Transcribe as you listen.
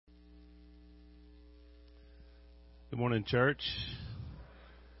Good morning, church.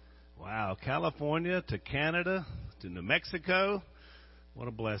 Wow, California to Canada to New Mexico. What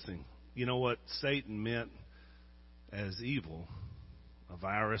a blessing. You know what Satan meant as evil, a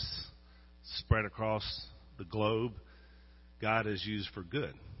virus spread across the globe, God has used for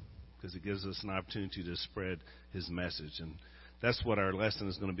good because it gives us an opportunity to spread his message. And that's what our lesson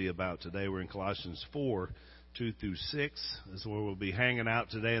is going to be about today. We're in Colossians 4, 2 through 6 is where we'll be hanging out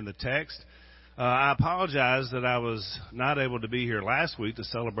today in the text. I apologize that I was not able to be here last week to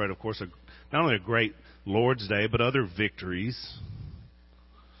celebrate, of course, not only a great Lord's Day, but other victories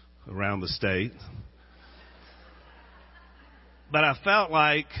around the state. But I felt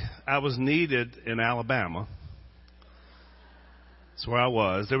like I was needed in Alabama. That's where I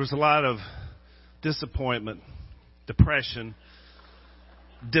was. There was a lot of disappointment, depression,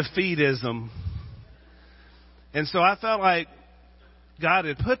 defeatism. And so I felt like God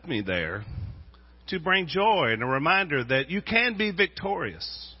had put me there to bring joy and a reminder that you can be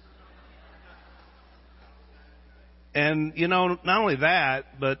victorious. And, you know, not only that,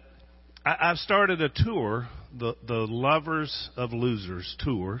 but I've started a tour, the Lovers of Losers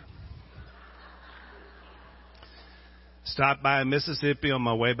tour. Stopped by Mississippi on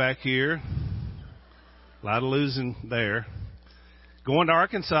my way back here. A lot of losing there. Going to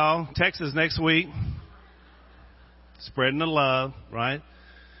Arkansas, Texas next week. Spreading the love, right?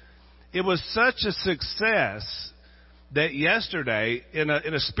 It was such a success that yesterday, in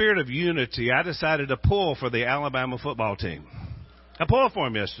a spirit of unity, I decided to pull for the Alabama football team. I pulled for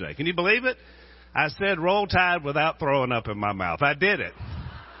them yesterday. Can you believe it? I said, "Roll Tide" without throwing up in my mouth. I did it.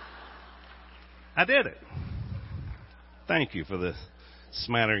 I did it. Thank you for the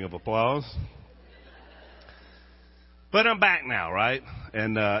smattering of applause. But I'm back now, right?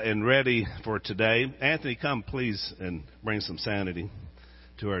 And ready for today. Anthony, come please and bring some sanity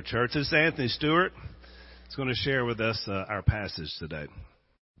to our church. This is Anthony Stewart. He's going to share with us our passage today.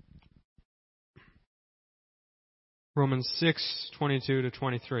 Romans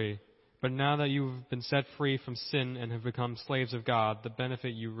 6:22-23. But now that you have been set free from sin and have become slaves of God, the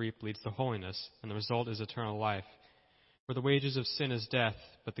benefit you reap leads to holiness, and the result is eternal life. For the wages of sin is death,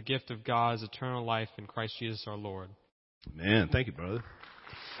 but the gift of God is eternal life in Christ Jesus our Lord. Man, thank you, brother.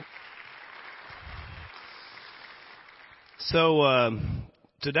 So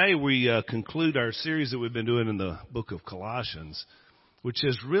today we conclude our series that we've been doing in the book of Colossians, which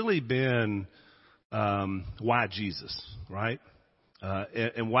has really been why Jesus, right?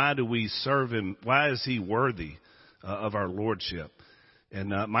 And why do we serve him? Why is he worthy of our lordship? And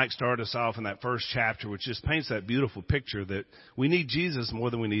Mike started us off in that first chapter, which just paints that beautiful picture that we need Jesus more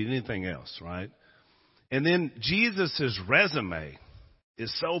than we need anything else, right? And then Jesus' resume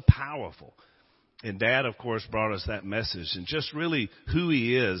is so powerful. And Dad, of course, brought us that message and just really who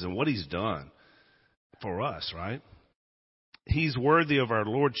he is and what he's done for us, right? He's worthy of our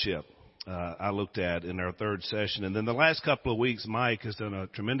lordship, I looked at in our third session. And then the last couple of weeks, Mike has done a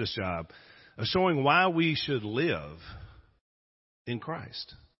tremendous job of showing why we should live in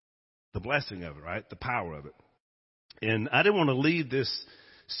Christ. The blessing of it, right? The power of it. And I didn't want to leave this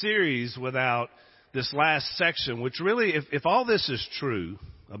series without this last section, which really, if all this is true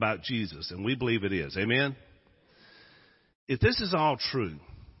about Jesus, and we believe it is, amen? If this is all true,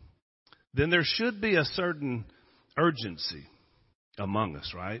 then there should be a certain urgency among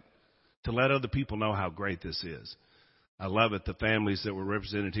us, right? To let other people know how great this is. I love it, the families that were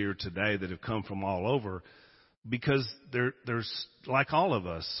represented here today that have come from all over, because there's, like all of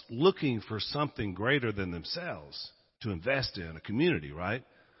us, looking for something greater than themselves to invest in, a community, right?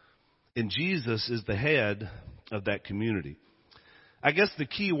 And Jesus is the head of that community. I guess the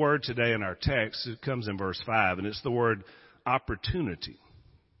key word today in our text, it comes in verse 5, and it's the word opportunity,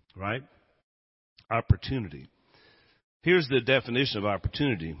 right? Opportunity. Here's the definition of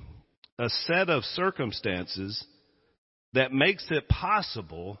opportunity. A set of circumstances that makes it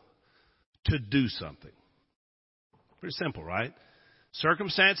possible to do something. Pretty simple, right?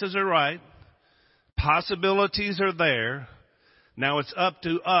 Circumstances are right. Possibilities are there. Now it's up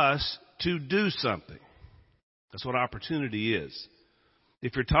to us to do something. That's what opportunity is.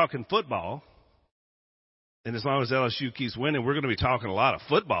 If you're talking football, and as long as LSU keeps winning, we're going to be talking a lot of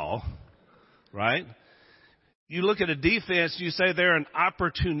football, right? You look at a defense, you say they're an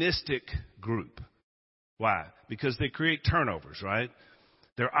opportunistic group. Why? Because they create turnovers, right?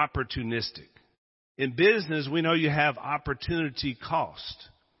 They're opportunistic. In business, we know you have opportunity cost.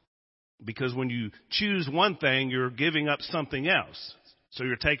 Because when you choose one thing, you're giving up something else. So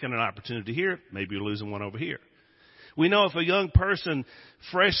you're taking an opportunity here, maybe you're losing one over here. We know if a young person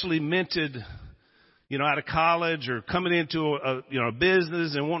freshly minted, out of college or coming into a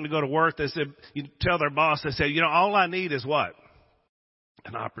business and wanting to go to work, they said, you tell their boss, they say, all I need is what?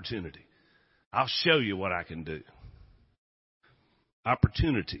 An opportunity. I'll show you what I can do.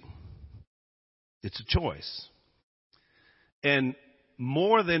 Opportunity. It's a choice. And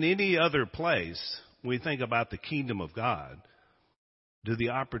more than any other place, when we think about the kingdom of God, do the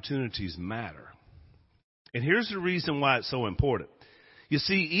opportunities matter? And here's the reason why it's so important. You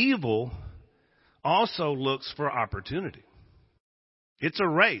see, evil also looks for opportunity. It's a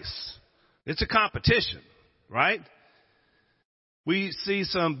race. It's a competition, right? We see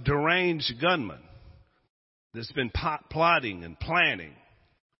some deranged gunman that's been plotting and planning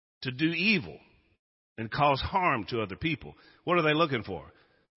to do evil and cause harm to other people. What are they looking for?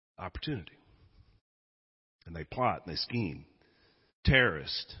 Opportunity. And they plot and they scheme.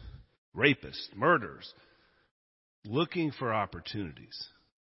 Terrorists, rapists, murderers, looking for opportunities.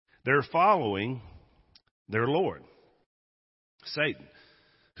 They're following their Lord, Satan,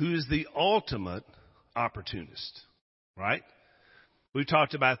 who is the ultimate opportunist, right? We've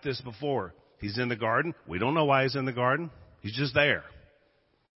talked about this before. He's in the garden. We don't know why he's in the garden. He's just there.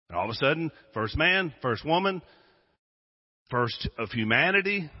 And all of a sudden, first man, first woman, first of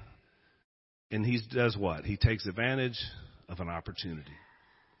humanity. And he does what? He takes advantage of an opportunity.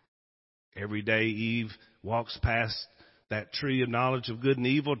 Every day Eve walks past that tree of knowledge of good and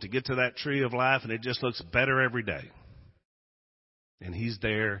evil to get to that tree of life, and it just looks better every day. And he's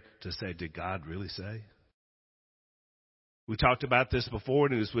there to say, did God really say? We talked about this before,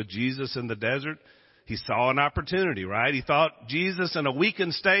 and it was with Jesus in the desert. He saw an opportunity, right? He thought Jesus in a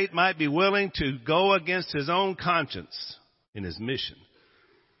weakened state might be willing to go against his own conscience in his mission.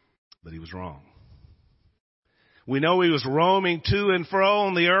 But he was wrong. We know he was roaming to and fro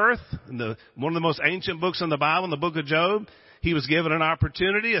on the earth. In one of the most ancient books in the Bible, in the book of Job, he was given an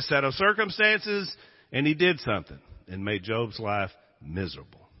opportunity, a set of circumstances, and he did something and made Job's life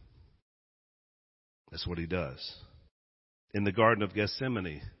miserable. That's what he does. In the Garden of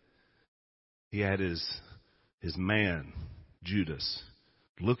Gethsemane, he had his man, Judas,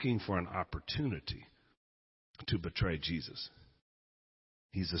 looking for an opportunity to betray Jesus.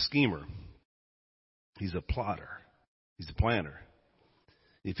 He's a schemer. He's a plotter. He's a planner.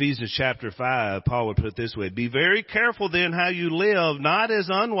 Ephesians chapter 5, Paul would put it this way: be very careful then how you live, not as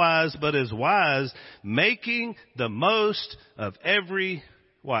unwise, but as wise, making the most of every,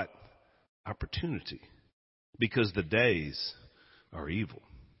 what? Opportunity. Because the days are evil.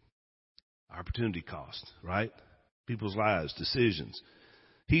 Opportunity cost, right? People's lives, decisions.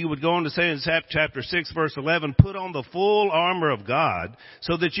 He would go on to say in chapter 6, verse 11, put on the full armor of God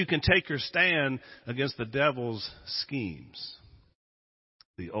so that you can take your stand against the devil's schemes.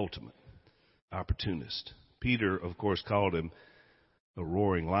 The ultimate opportunist. Peter, of course, called him a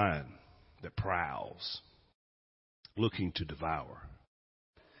roaring lion that prowls, looking to devour.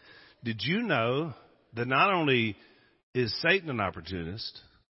 Did you know that not only is Satan an opportunist,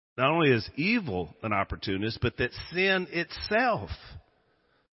 not only is evil an opportunist, but that sin itself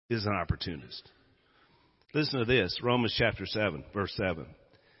is an opportunist? Listen to this, Romans chapter 7, verse 7.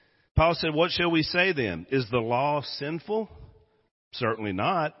 Paul said, what shall we say then? Is the law sinful? Certainly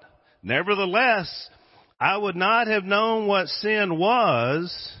not. Nevertheless, I would not have known what sin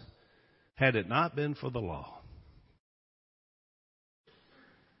was had it not been for the law.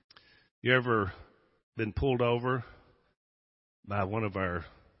 You ever been pulled over by one of our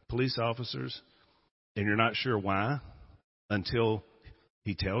police officers and you're not sure why until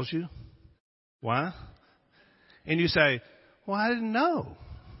he tells you why? And you say, well, I didn't know.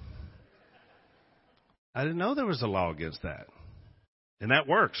 I didn't know there was a law against that. And that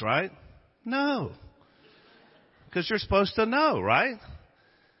works, right? No. Because you're supposed to know, right?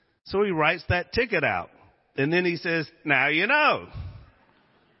 So he writes that ticket out. And then he says, now you know.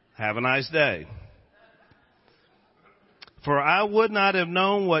 Have a nice day. For I would not have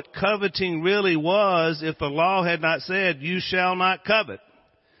known what coveting really was if the law had not said, you shall not covet.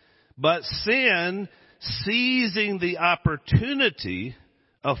 But sin, seizing the opportunity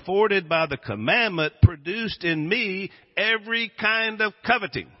afforded by the commandment, produced in me every kind of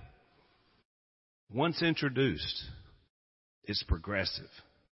coveting. Once introduced, it's progressive.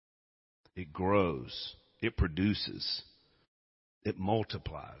 It grows. It produces. It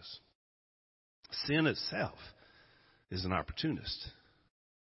multiplies. Sin itself is an opportunist.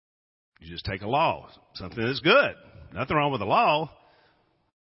 You just take a law, something that's good. Nothing wrong with the law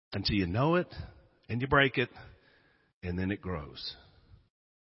until you know it and you break it, and then it grows.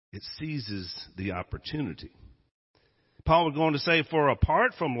 It seizes the opportunity. Paul was going to say, for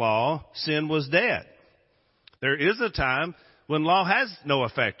apart from law, sin was dead. There is a time when law has no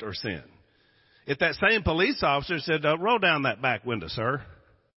effect or sin. if that same police officer said, roll down that back window, sir.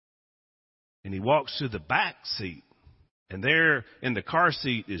 And he walks to the back seat. And there in the car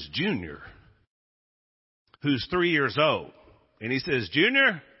seat is Junior, who's 3 years old. And he says,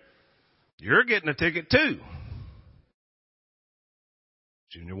 Junior, you're getting a ticket too.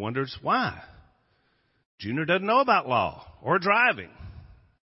 Junior wonders why. Junior doesn't know about law or driving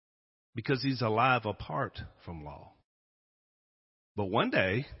because he's alive apart from law. But one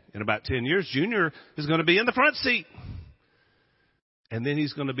day, in about 10 years, Junior is going to be in the front seat. And then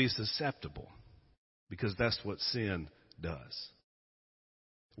he's going to be susceptible because that's what sin does.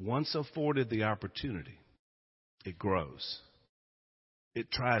 Once afforded the opportunity, it grows.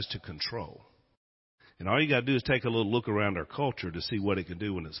 It tries to control. And all you got to do is take a little look around our culture to see what it can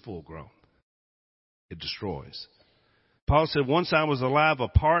do when it's full grown. It destroys. Paul said, once I was alive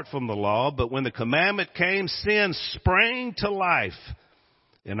apart from the law, but when the commandment came, sin sprang to life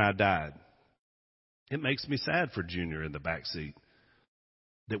and I died. It makes me sad for Junior in the back seat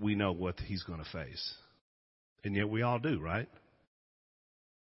that we know what he's going to face. And yet we all do, right?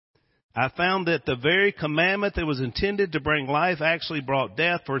 I found that the very commandment that was intended to bring life actually brought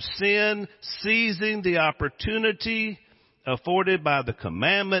death, for sin, seizing the opportunity afforded by the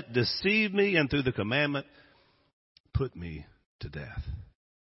commandment, deceived me, and through the commandment, put me to death.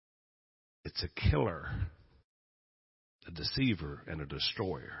 It's a killer, a deceiver, and a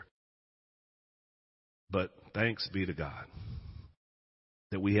destroyer. But thanks be to God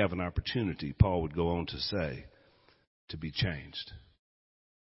that we have an opportunity, Paul would go on to say, to be changed.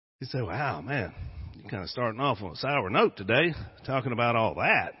 You say, wow, man, you're kind of starting off on a sour note today, talking about all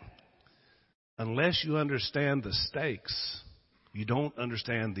that. Unless you understand the stakes, you don't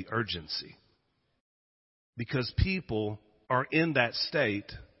understand the urgency. Because people are in that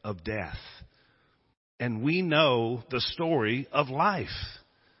state of death. And we know the story of life.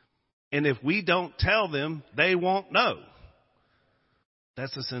 And if we don't tell them, they won't know.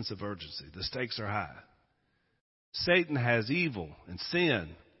 That's a sense of urgency. The stakes are high. Satan has evil and sin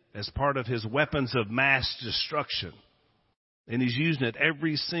as part of his weapons of mass destruction. And he's using it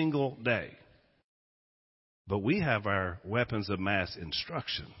every single day. But we have our weapons of mass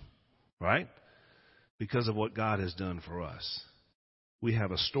instruction, right? Because of what God has done for us. We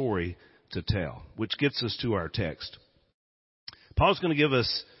have a story to tell, which gets us to our text. Paul's going to give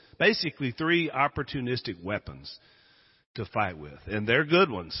us basically 3 opportunistic weapons to fight with. And they're good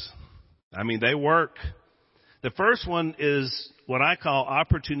ones. I mean, they work. The first one is what I call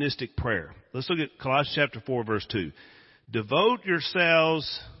opportunistic prayer. Let's look at Colossians chapter 4, verse 2. Devote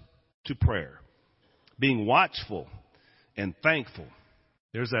yourselves to prayer, being watchful and thankful.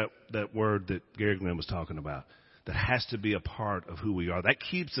 There's that word that Gary Glenn was talking about that has to be a part of who we are. That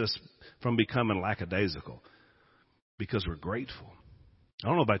keeps us from becoming lackadaisical because we're grateful. I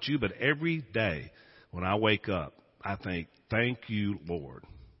don't know about you, but every day when I wake up, I think, thank you, Lord,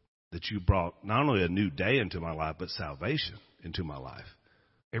 that you brought not only a new day into my life, but salvation into my life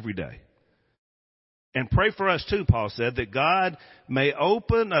every day. And pray for us too, Paul said, that God may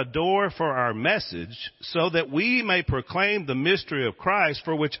open a door for our message so that we may proclaim the mystery of Christ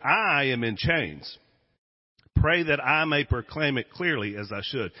for which I am in chains. Pray that I may proclaim it clearly as I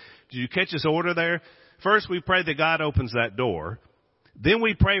should. Did you catch this order there? First, we pray that God opens that door. Then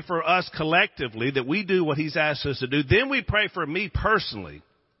we pray for us collectively that we do what he's asked us to do. Then we pray for me personally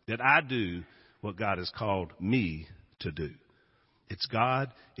that I do what God has called me to do. It's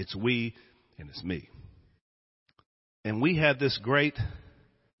God, it's we, and it's me. And we have this great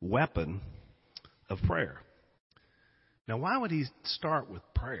weapon of prayer. Now, why would he start with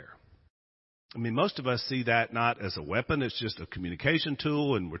prayer? I mean, most of us see that not as a weapon. It's just a communication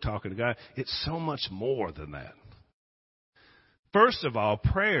tool and we're talking to God. It's so much more than that. First of all,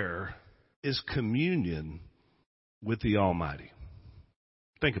 prayer is communion with the Almighty.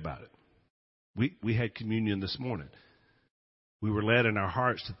 Think about it. We had communion this morning. We were led in our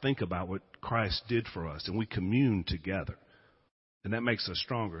hearts to think about what Christ did for us, and we commune together. And that makes us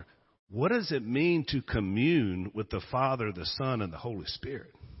stronger. What does it mean to commune with the Father, the Son, and the Holy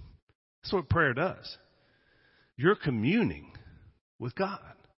Spirit? That's what prayer does. You're communing with God.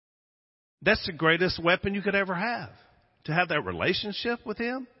 That's the greatest weapon you could ever have. To have that relationship with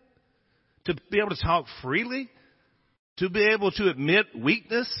Him. To be able to talk freely. To be able to admit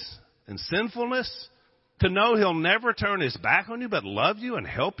weakness and sinfulness. To know He'll never turn His back on you, but love you and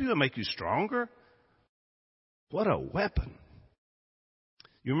help you and make you stronger. What a weapon.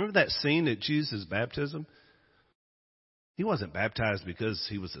 You remember that scene at Jesus' baptism? He wasn't baptized because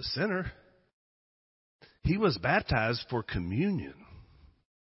he was a sinner. He was baptized for communion.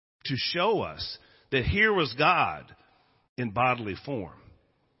 To show us that here was God in bodily form.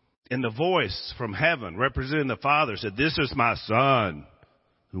 And the voice from heaven, representing the Father, said, "This is my Son,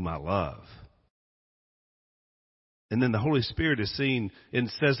 whom I love." And then the Holy Spirit is seen and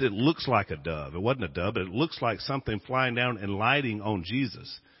says it looks like a dove. It wasn't a dove, but it looks like something flying down and lighting on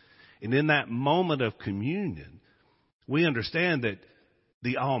Jesus. And in that moment of communion, we understand that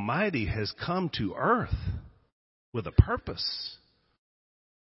the Almighty has come to earth with a purpose.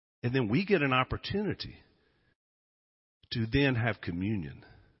 And then we get an opportunity to then have communion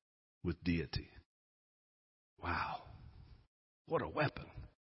with deity. Wow. What a weapon.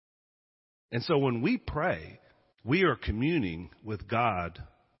 And so when we pray, we are communing with God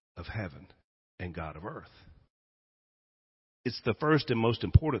of heaven and God of earth. It's the first and most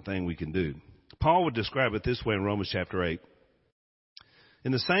important thing we can do. Paul would describe it this way in Romans chapter 8.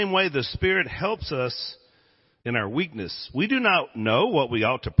 In the same way, the Spirit helps us in our weakness. We do not know what we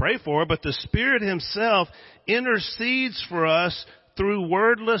ought to pray for, but the Spirit Himself intercedes for us through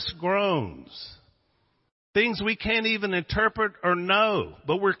wordless groans. Things we can't even interpret or know,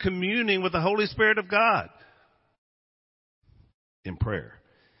 but we're communing with the Holy Spirit of God in prayer.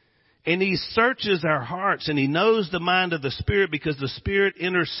 And He searches our hearts, and He knows the mind of the Spirit, because the Spirit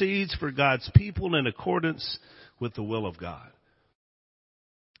intercedes for God's people in accordance with the will of God.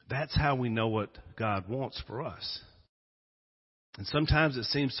 That's how we know what God wants for us. And sometimes it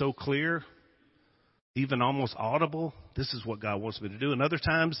seems so clear, even almost audible. This is what God wants me to do. And other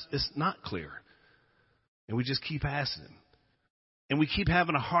times it's not clear. And we just keep asking Him. And we keep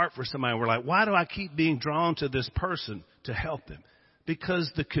having a heart for somebody. We're like, why do I keep being drawn to this person to help them?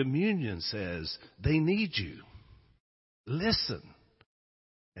 Because the communion says they need you. Listen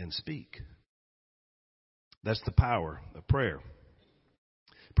and speak. That's the power of prayer.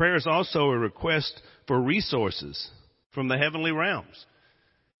 Prayer is also a request for resources from the heavenly realms.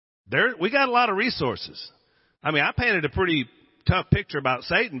 We got a lot of resources. I mean, I painted a pretty tough picture about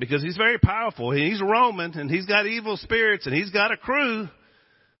Satan because he's very powerful. He's Roman, and he's got evil spirits, and he's got a crew.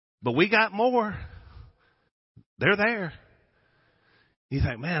 But we got more. They're there. You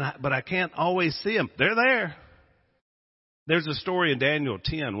think, man, but I can't always see them. They're there. There's a story in Daniel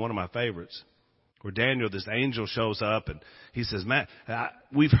 10, one of my favorites, where Daniel, this angel, shows up and he says, "Man,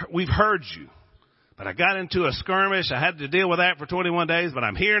 we've heard you, but I got into a skirmish. I had to deal with that for 21 days, but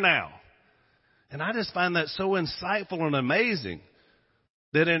I'm here now." And I just find that so insightful and amazing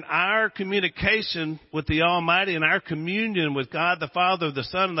that in our communication with the Almighty and our communion with God the Father, the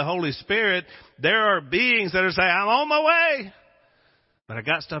Son, and the Holy Spirit, there are beings that are saying, "I'm on my way, but I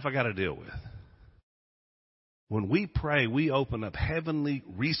got stuff I got to deal with." When we pray, we open up heavenly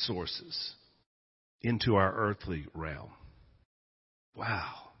resources into our earthly realm.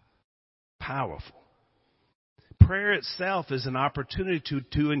 Wow. Powerful. Prayer itself is an opportunity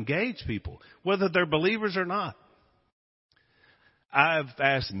to engage people, whether they're believers or not. I've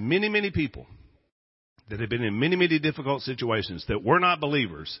asked many, many people that have been in many, many difficult situations that were not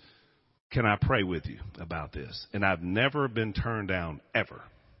believers, "Can I pray with you about this?" And I've never been turned down, ever.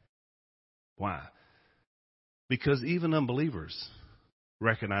 Why? Because even unbelievers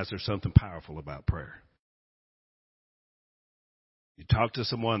recognize there's something powerful about prayer. You talk to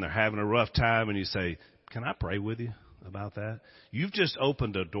someone, they're having a rough time, and you say, "Can I pray with you about that?" You've just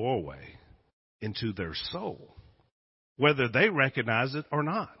opened a doorway into their soul, whether they recognize it or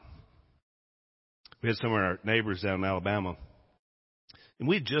not. We had some of our neighbors down in Alabama, and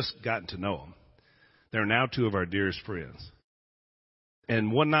we'd just gotten to know them. They're now two of our dearest friends.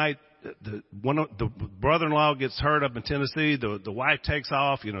 And one night, the brother-in-law gets hurt up in Tennessee. The wife takes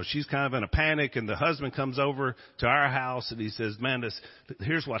off. You know, she's kind of in a panic, and the husband comes over to our house, and he says, "Man,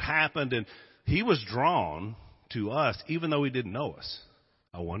 here's what happened." And he was drawn to us, even though he didn't know us.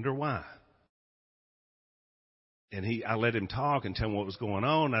 I wonder why. And I let him talk and tell him what was going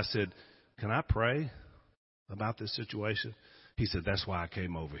on. I said, "Can I pray about this situation?" He said, "That's why I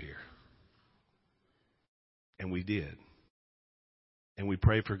came over here." And we did. And we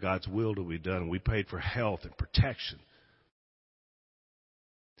prayed for God's will to be done. We prayed for health and protection.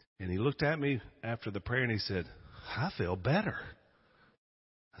 And he looked at me after the prayer and he said, "I feel better."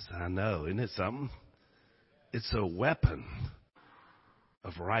 I said, "I know. Isn't it something?" It's a weapon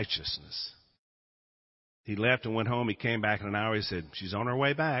of righteousness. He left and went home. He came back in an hour. He said, "She's on her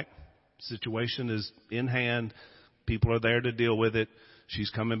way back. Situation is in hand. People are there to deal with it. She's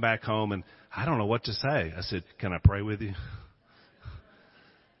coming back home." And I don't know what to say. I said, "Can I pray with you?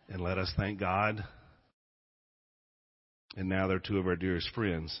 And let us thank God." And now they're two of our dearest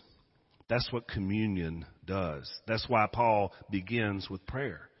friends. That's what communion does. That's why Paul begins with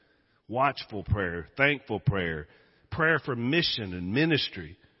prayer. Watchful prayer, thankful prayer, prayer for mission and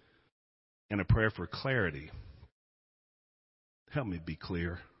ministry, and a prayer for clarity. Help me be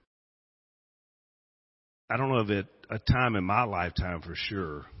clear. I don't know of it, a time in my lifetime for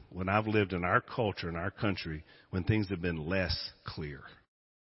sure, when I've lived in our culture, in our country, when things have been less clear.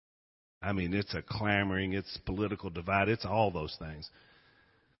 I mean, it's a clamoring, it's political divide, it's all those things.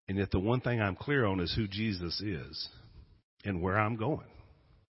 And yet the one thing I'm clear on is who Jesus is and where I'm going.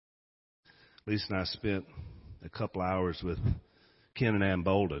 Lisa and I spent a couple hours with Ken and Ann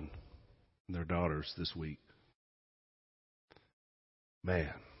Bolden and their daughters this week.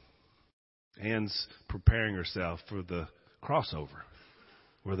 Man, Ann's preparing herself for the crossover,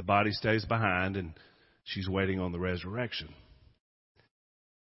 where the body stays behind and she's waiting on the resurrection.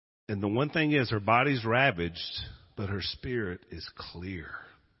 And the one thing is, her body's ravaged, but her spirit is clear.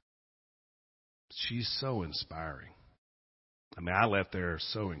 She's so inspiring. I mean, I left there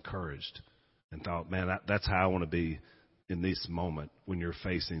so encouraged and thought, man, that's how I want to be in this moment when you're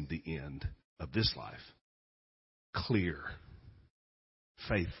facing the end of this life. Clear,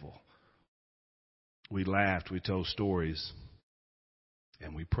 faithful. We laughed, we told stories,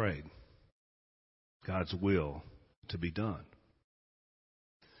 and we prayed God's will to be done.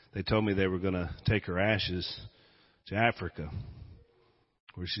 They told me they were going to take her ashes to Africa,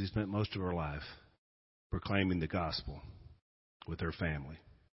 where she spent most of her life proclaiming the gospel with her family.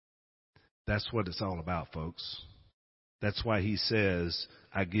 That's what it's all about, folks. That's why he says,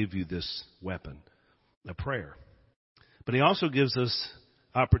 I give you this weapon, a prayer. But he also gives us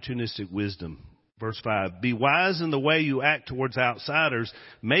opportunistic wisdom. Verse 5, be wise in the way you act towards outsiders,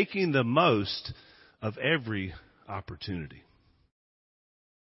 making the most of every opportunity.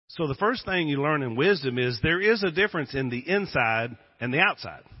 So the first thing you learn in wisdom is there is a difference in the inside and the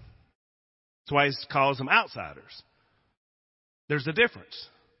outside. That's why he calls them outsiders. There's a difference.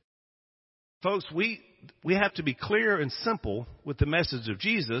 Folks, we have to be clear and simple with the message of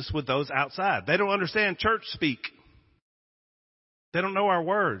Jesus with those outside. They don't understand church speak. They don't know our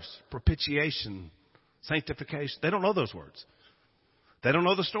words, propitiation, sanctification. They don't know those words. They don't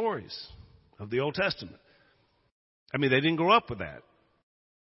know the stories of the Old Testament. I mean, they didn't grow up with that.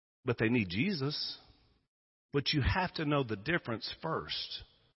 But they need Jesus. But you have to know the difference first.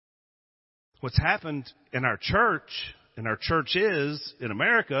 What's happened in our church, in our churches in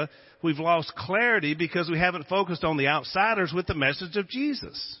America, we've lost clarity because we haven't focused on the outsiders with the message of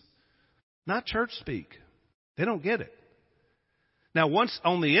Jesus. Not church speak. They don't get it. Now, once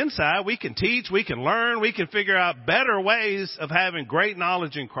on the inside, we can teach, we can learn, we can figure out better ways of having great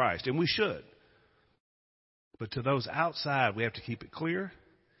knowledge in Christ, and we should. But to those outside, we have to keep it clear,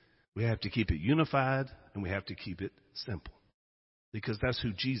 we have to keep it unified, and we have to keep it simple, because that's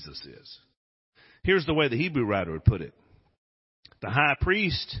who Jesus is. Here's the way the Hebrew writer would put it. The high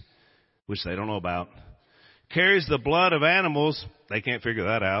priest, which they don't know about, carries the blood of animals, they can't figure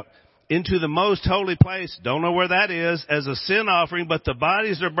that out, into the most holy place, don't know where that is, as a sin offering, but the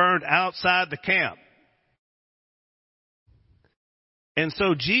bodies are burned outside the camp. And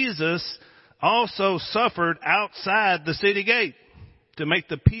so Jesus also suffered outside the city gate to make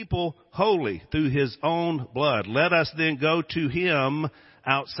the people holy through his own blood. Let us then go to him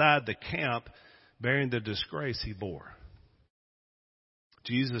outside the camp, bearing the disgrace he bore.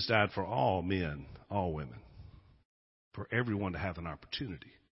 Jesus died for all men, all women, for everyone to have an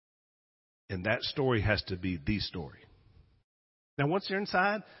opportunity. And that story has to be the story. Now, once you're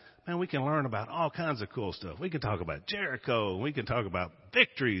inside, man, we can learn about all kinds of cool stuff. We can talk about Jericho, and we can talk about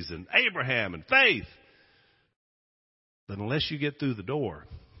victories and Abraham and faith. But unless you get through the door,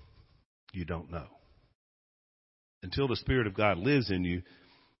 you don't know. Until the Spirit of God lives in you,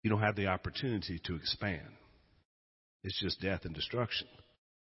 you don't have the opportunity to expand. It's just death and destruction.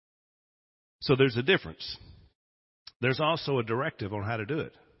 So there's a difference. There's also a directive on how to do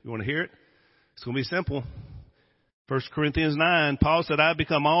it. You want to hear it? It's going to be simple. 1 Corinthians 9, Paul said, I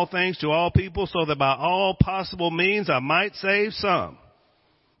become all things to all people so that by all possible means I might save some.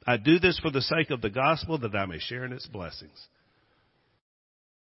 I do this for the sake of the gospel that I may share in its blessings.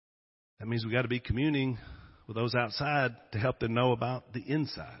 That means we got to be communing with those outside to help them know about the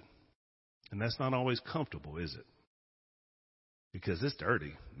inside. And that's not always comfortable, is it? Because it's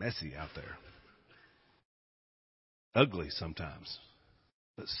dirty, messy out there. Ugly sometimes,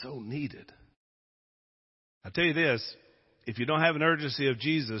 but so needed. I tell you this, if you don't have an urgency of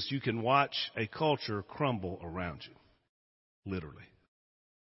Jesus, you can watch a culture crumble around you. Literally.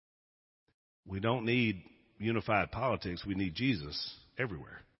 We don't need unified politics. We need Jesus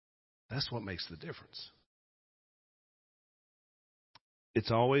everywhere. That's what makes the difference.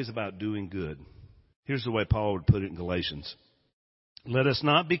 It's always about doing good. Here's the way Paul would put it in Galatians. Let us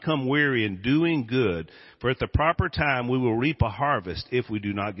not become weary in doing good, for at the proper time we will reap a harvest if we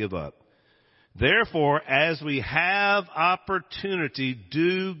do not give up. Therefore, as we have opportunity,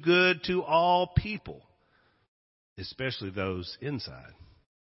 do good to all people, especially those inside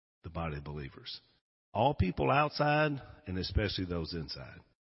the body of believers. All people outside, and especially those inside.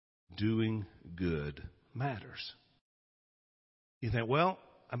 Doing good matters. You think, well,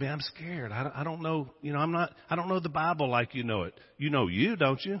 I'm scared. I don't know. I don't know the Bible like you know it. You know you,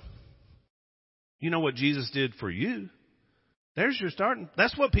 don't you? You know what Jesus did for you. There's your starting.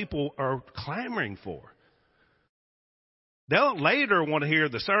 That's what people are clamoring for. They'll later want to hear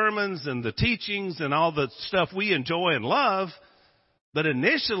the sermons and the teachings and all the stuff we enjoy and love. But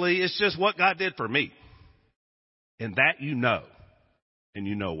initially, it's just what God did for me. And that you know. And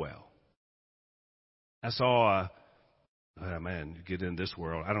you know well. I saw, you get in this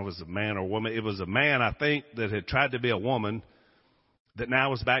world. I don't know if it was a man or a woman. It was a man, I think, that had tried to be a woman that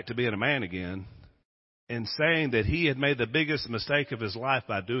now was back to being a man again. And saying that he had made the biggest mistake of his life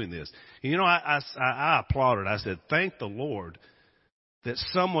by doing this. And I applauded. I said, thank the Lord that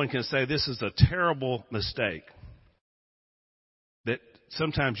someone can say this is a terrible mistake that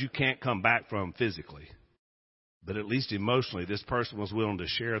sometimes you can't come back from physically. But at least emotionally, this person was willing to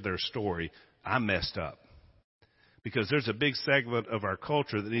share their story. I messed up. Because there's a big segment of our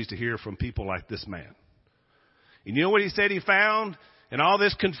culture that needs to hear from people like this man. And you know what he said he found? And all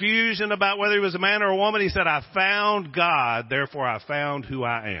this confusion about whether he was a man or a woman, he said, I found God, therefore I found who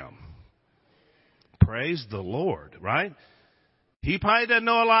I am. Praise the Lord, right? He probably doesn't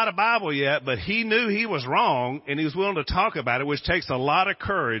know a lot of Bible yet, but he knew he was wrong, and he was willing to talk about it, which takes a lot of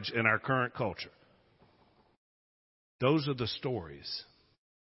courage in our current culture. Those are the stories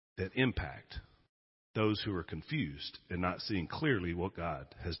that impact those who are confused and not seeing clearly what God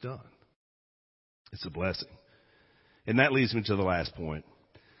has done. It's a blessing. And that leads me to the last point.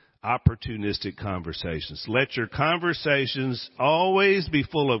 Opportunistic conversations. Let your conversations always be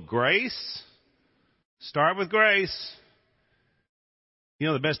full of grace. Start with grace. You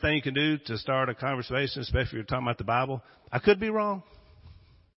know the best thing you can do to start a conversation, especially if you're talking about the Bible? I could be wrong.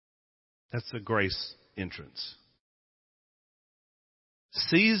 That's the grace entrance.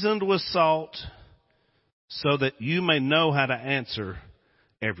 Seasoned with salt so that you may know how to answer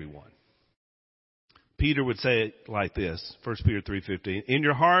everyone. Peter would say it like this, 1 Peter 3:15. In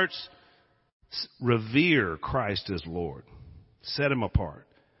your hearts, revere Christ as Lord. Set him apart.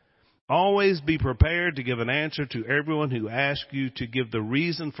 Always be prepared to give an answer to everyone who asks you to give the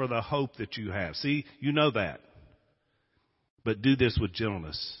reason for the hope that you have. See, you know that. But do this with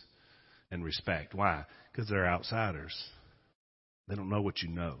gentleness and respect. Why? Because they're outsiders. They don't know what you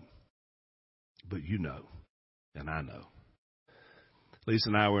know. But you know. And I know. Lisa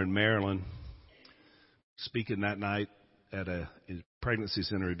and I were in Maryland speaking that night at a pregnancy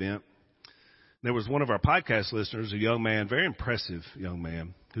center event. There was one of our podcast listeners, a young man, very impressive young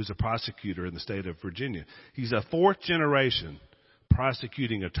man, who's a prosecutor in the state of Virginia. He's a fourth generation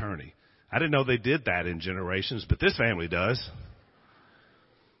prosecuting attorney. I didn't know they did that in generations, but this family does.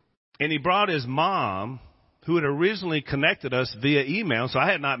 And he brought his mom, who had originally connected us via email, so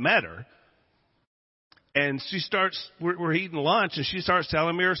I had not met her. And we're eating lunch, and she starts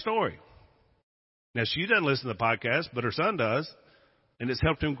telling me her story. Now, she doesn't listen to the podcast, but her son does, and it's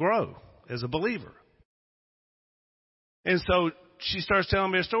helped him grow as a believer. And so she starts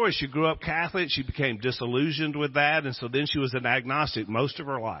telling me a story. She grew up Catholic. She became disillusioned with that, and so then she was an agnostic most of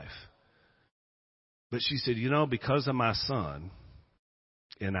her life. But she said, because of my son,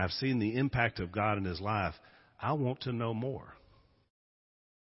 and I've seen the impact of God in his life, I want to know more.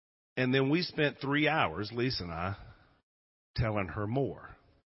 And then we spent 3 hours, Lisa and I, telling her more.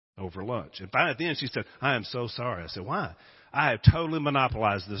 Over lunch. And finally at the end she said, I am so sorry. I said, why? I have totally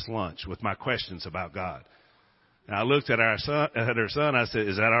monopolized this lunch with my questions about God. And I looked at her son. I said,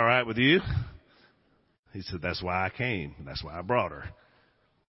 is that all right with you? He said, that's why I came. That's why I brought her.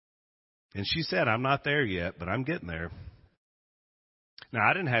 And she said, I'm not there yet, but I'm getting there. Now,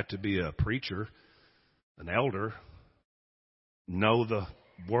 I didn't have to be a preacher, an elder, know the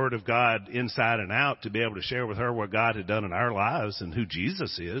Word of God inside and out to be able to share with her what God had done in our lives and who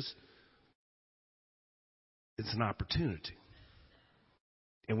Jesus is. It's an opportunity.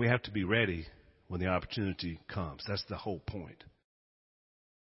 And we have to be ready when the opportunity comes. That's the whole point.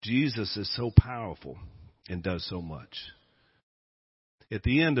 Jesus is so powerful and does so much. At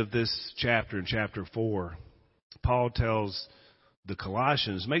the end of this chapter, in chapter 4, Paul tells the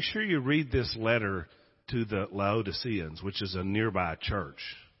Colossians, make sure you read this letter to the Laodiceans, which is a nearby church.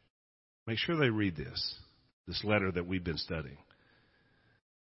 Make sure they read this letter that we've been studying.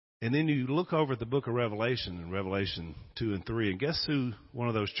 And then you look over at the book of Revelation, in Revelation 2 and 3, and guess who one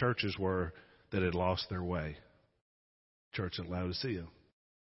of those churches were that had lost their way? Church at Laodicea.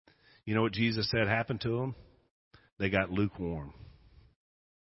 You know what Jesus said happened to them? They got lukewarm.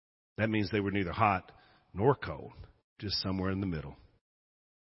 That means they were neither hot nor cold. just somewhere in the middle.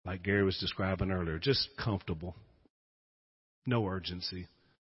 Like Gary was describing earlier, just comfortable. No urgency.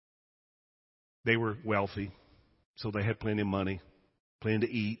 They were wealthy, so they had plenty of money, plenty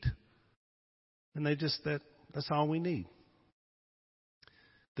to eat. And that's all we need.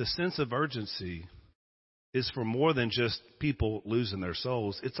 The sense of urgency is for more than just people losing their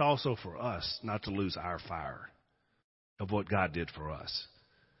souls. It's also for us not to lose our fire of what God did for us.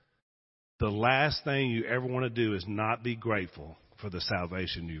 The last thing you ever want to do is not be grateful for the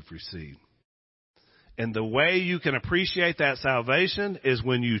salvation you've received. And the way you can appreciate that salvation is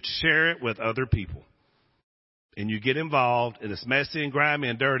when you share it with other people. And you get involved, and it's messy and grimy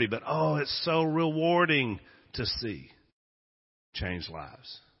and dirty, but oh, it's so rewarding to see change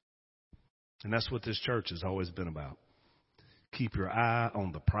lives. And that's what this church has always been about. Keep your eye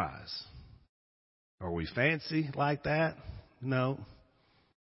on the prize. Are we fancy like that? No.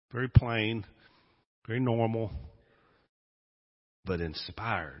 Very plain, very normal, but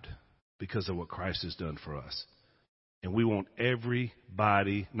inspired because of what Christ has done for us. And we want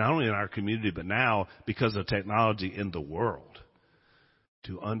everybody, not only in our community, but now because of technology in the world,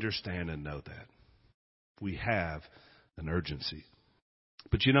 to understand and know that. We have an urgency.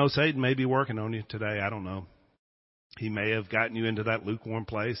 But you know, Satan may be working on you today. I don't know. He may have gotten you into that lukewarm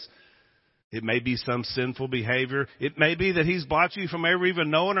place. It may be some sinful behavior. It may be that he's blocked you from ever even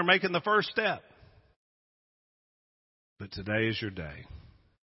knowing or making the first step. But today is your day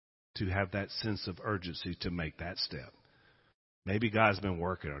to have that sense of urgency to make that step. Maybe God's been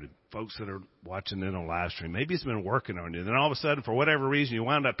working on you. Folks that are watching it on live stream, maybe he's been working on you. Then all of a sudden, for whatever reason, you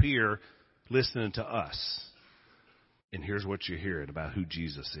wound up here listening to us. And here's what you're hearing about who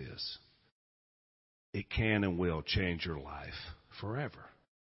Jesus is. It can and will change your life forever.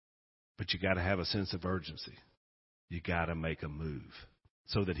 But you got to have a sense of urgency. You got to make a move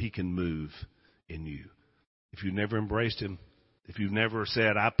so that he can move in you. If you've never embraced him, if you've never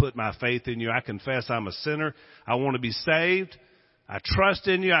said, I put my faith in you, I confess I'm a sinner, I want to be saved, I trust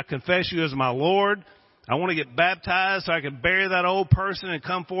in you, I confess you as my Lord, I want to get baptized so I can bury that old person and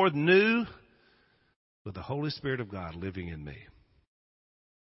come forth new with the Holy Spirit of God living in me.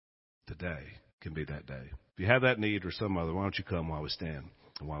 Today can be that day. If you have that need or some other, why don't you come while we stand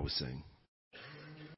and while we sing.